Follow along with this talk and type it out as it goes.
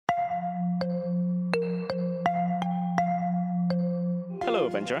Hello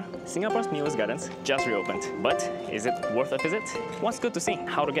adventurer, Singapore's newest gardens just reopened. But is it worth a visit? What's good to see?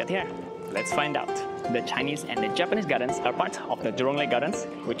 How to get here? Let's find out. The Chinese and the Japanese gardens are part of the Jurong Lake Gardens,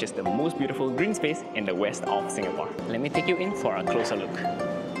 which is the most beautiful green space in the west of Singapore. Let me take you in for a closer look.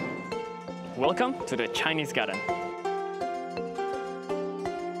 Welcome to the Chinese garden.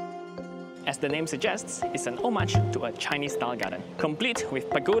 As the name suggests, it's an homage to a Chinese-style garden, complete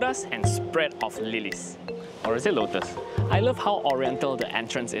with pagodas and spread of lilies. Or is it lotus? I love how oriental the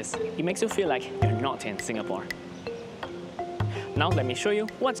entrance is. It makes you feel like you're not in Singapore. Now let me show you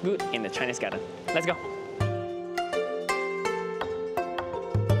what's good in the Chinese garden. Let's go!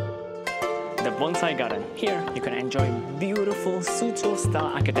 The bonsai garden. Here you can enjoy beautiful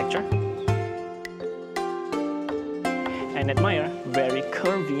Suzhou-style architecture and admire very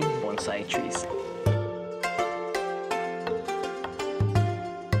curvy bonsai trees.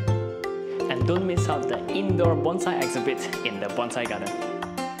 And don't miss out the indoor bonsai exhibit in the bonsai garden.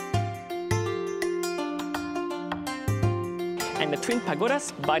 And the twin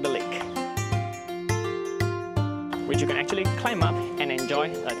pagodas by the lake, which you can actually climb up and enjoy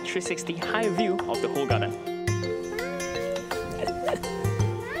a 360 high view of the whole garden.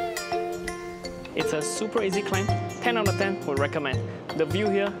 It's a super easy climb, 10 out of 10 would recommend. The view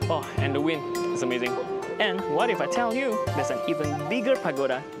here, oh, and the wind is amazing. And what if I tell you there's an even bigger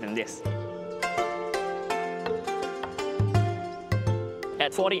pagoda than this?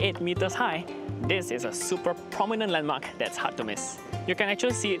 At 48 meters high, this is a super prominent landmark that's hard to miss. You can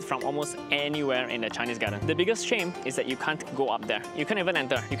actually see it from almost anywhere in the Chinese garden. The biggest shame is that you can't go up there. You can't even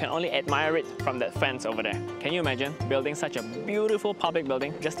enter. You can only admire it from that fence over there. Can you imagine building such a beautiful public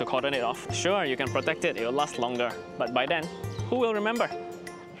building just to cordon it off? Sure, you can protect it, it will last longer. But by then, who will remember?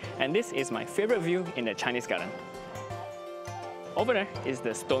 And this is my favorite view in the Chinese garden. Over there is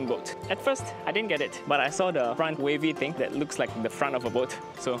the stone boat. At first, I didn't get it, but I saw the front wavy thing that looks like the front of a boat.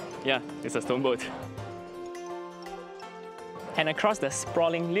 So yeah, it's a stone boat. And across the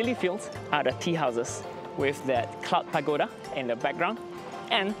sprawling lily fields are the tea houses with that cloud pagoda in the background.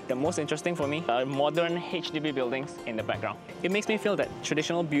 And the most interesting for me are modern HDB buildings in the background. It makes me feel that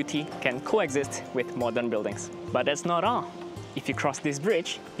traditional beauty can coexist with modern buildings. But that's not all. If you cross this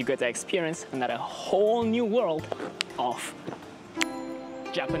bridge, you get to experience another whole new world of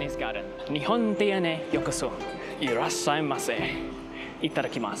Japanese garden. Nihon teie ne yokoso. Irashaimase.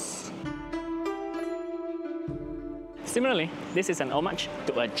 Itadakimasu. Similarly, this is an homage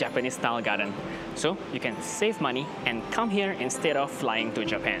to a Japanese-style garden. So you can save money and come here instead of flying to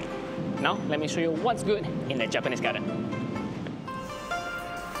Japan. Now, let me show you what's good in the Japanese garden.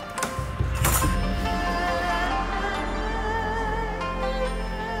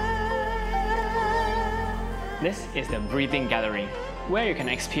 This is the breathing gallery, where you can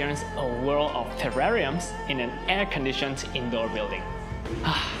experience a world of terrariums in an air-conditioned indoor building.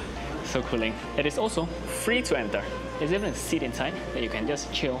 So cooling. It is also free to enter. There's even a seat inside that you can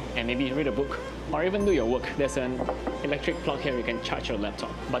just chill and maybe read a book or even do your work. There's an electric plug here you can charge your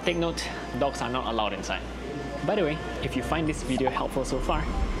laptop. But take note, dogs are not allowed inside. By the way, if you find this video helpful so far,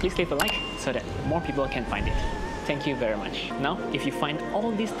 please leave a like so that more people can find it. Thank you very much. Now, if you find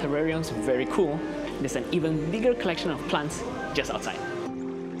all these terrariums very cool, there's an even bigger collection of plants just outside.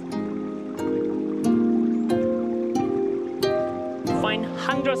 Find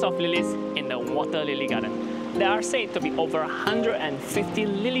hundreds of lilies in the water lily garden. There are said to be over 150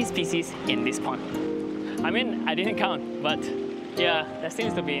 lily species in this pond. I mean, I didn't count, but yeah, there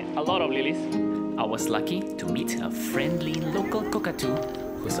seems to be a lot of lilies. I was lucky to meet a friendly local cockatoo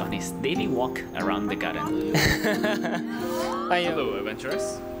who's on his daily walk around the garden. Hello,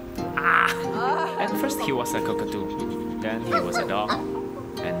 adventurers. At first he was a cockatoo, then he was a dog,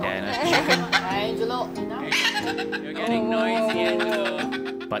 and then a chicken. Angelo, You're getting noisy,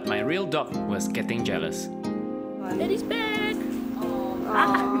 Angelo. But my real dog was getting jealous. Daddy's back!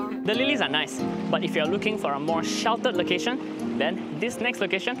 The lilies are nice, but if you're looking for a more sheltered location, then this next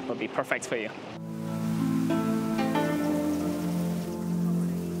location will be perfect for you.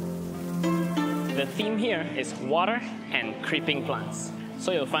 The theme here is water and creeping plants.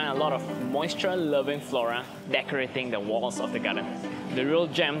 So you'll find a lot of moisture-loving flora decorating the walls of the garden. The real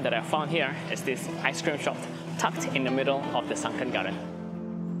gem that I found here is this ice cream shop tucked in the middle of the sunken garden.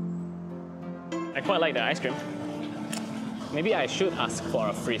 I quite like the ice cream. Maybe I should ask for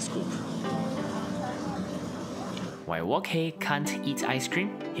a free scoop. While Wokhey can't eat ice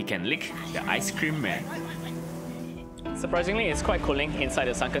cream, he can lick the ice cream man. Surprisingly, it's quite cooling inside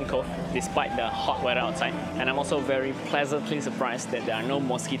the sunken cove despite the hot weather outside. And I'm also very pleasantly surprised that there are no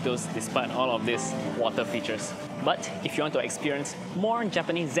mosquitoes despite all of these water features. But if you want to experience more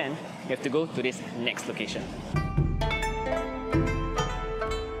Japanese zen, you have to go to this next location.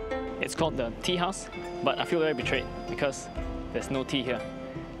 It's called the tea house, but I feel very betrayed because there's no tea here.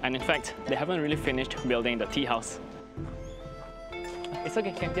 And in fact, they haven't really finished building the tea house. It's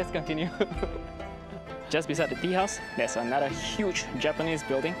okay, can just continue. Just beside the tea house, there's another huge Japanese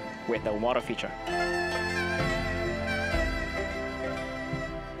building with a water feature.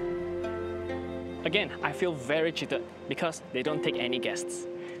 Again, I feel very cheated because they don't take any guests.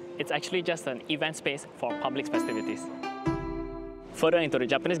 It's actually just an event space for public festivities. Further into the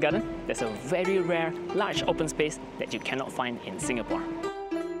Japanese garden, there's a very rare, large open space that you cannot find in Singapore.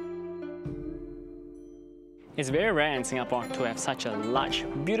 It's very rare in Singapore to have such a large,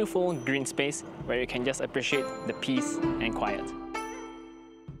 beautiful green space where you can just appreciate the peace and quiet.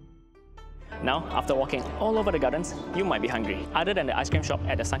 Now, after walking all over the gardens, you might be hungry. Other than the ice cream shop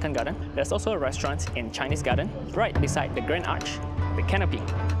at the Sunken Garden, there's also a restaurant in Chinese Garden right beside the Grand Arch, the Canopy.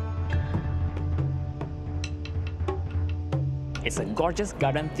 It's a gorgeous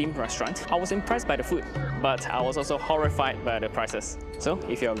garden-themed restaurant. I was impressed by the food, but I was also horrified by the prices. So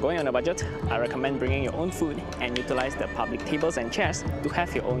if you're going on a budget, I recommend bringing your own food and utilize the public tables and chairs to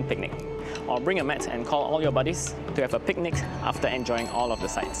have your own picnic. Or bring a mat and call all your buddies to have a picnic after enjoying all of the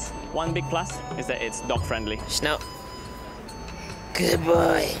sights. One big plus is that it's dog-friendly. Snow. Good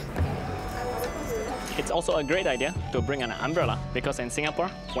boy. It's also a great idea to bring an umbrella because in Singapore,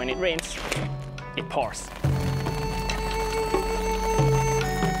 when it rains, it pours.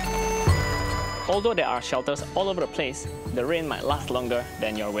 Although there are shelters all over the place, the rain might last longer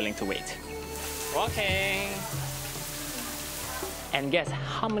than you're willing to wait. Wokhey! And guess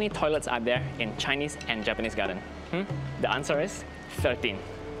how many toilets are there in Chinese and Japanese garden? The answer is 13.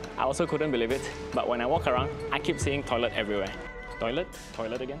 I also couldn't believe it, but when I walk around, I keep seeing toilet everywhere. Toilet?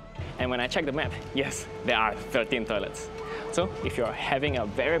 Toilet again? And when I check the map, yes, there are 13 toilets. So if you're having a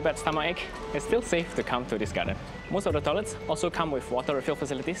very bad stomachache, it's still safe to come to this garden. Most of the toilets also come with water refill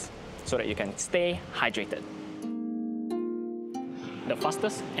facilities so that you can stay hydrated. The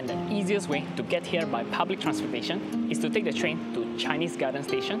fastest and the easiest way to get here by public transportation is to take the train to Chinese Garden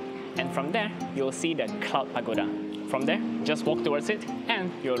Station, and from there, you'll see the Cloud Pagoda. From there, just walk towards it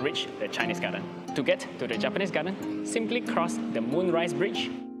and you'll reach the Chinese Garden. To get to the Japanese Garden, simply cross the Moonrise Bridge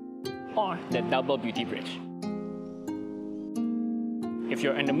or the Double Beauty Bridge. If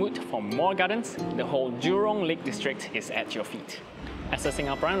you're in the mood for more gardens, the whole Jurong Lake District is at your feet. As a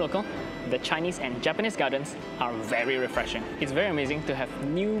Singaporean local, the Chinese and Japanese gardens are very refreshing. It's very amazing to have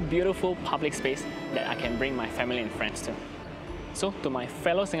new, beautiful public space that I can bring my family and friends to. So to my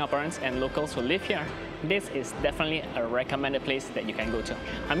fellow Singaporeans and locals who live here, this is definitely a recommended place that you can go to.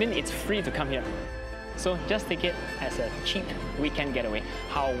 I mean, it's free to come here. So just take it as a cheap weekend getaway.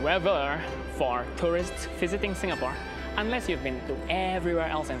 However, for tourists visiting Singapore, unless you've been to everywhere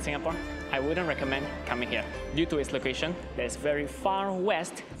else in Singapore, I wouldn't recommend coming here. Due to its location that is very far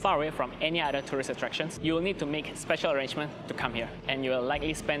west, far away from any other tourist attractions, you will need to make special arrangements to come here. And you will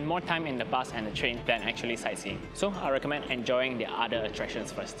likely spend more time in the bus and the train than actually sightseeing. So I recommend enjoying the other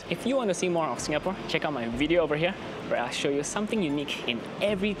attractions first. If you want to see more of Singapore, check out my video over here where I'll show you something unique in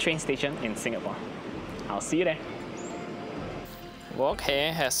every train station in Singapore. I'll see you there.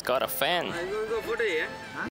 Wokhey has got a fan.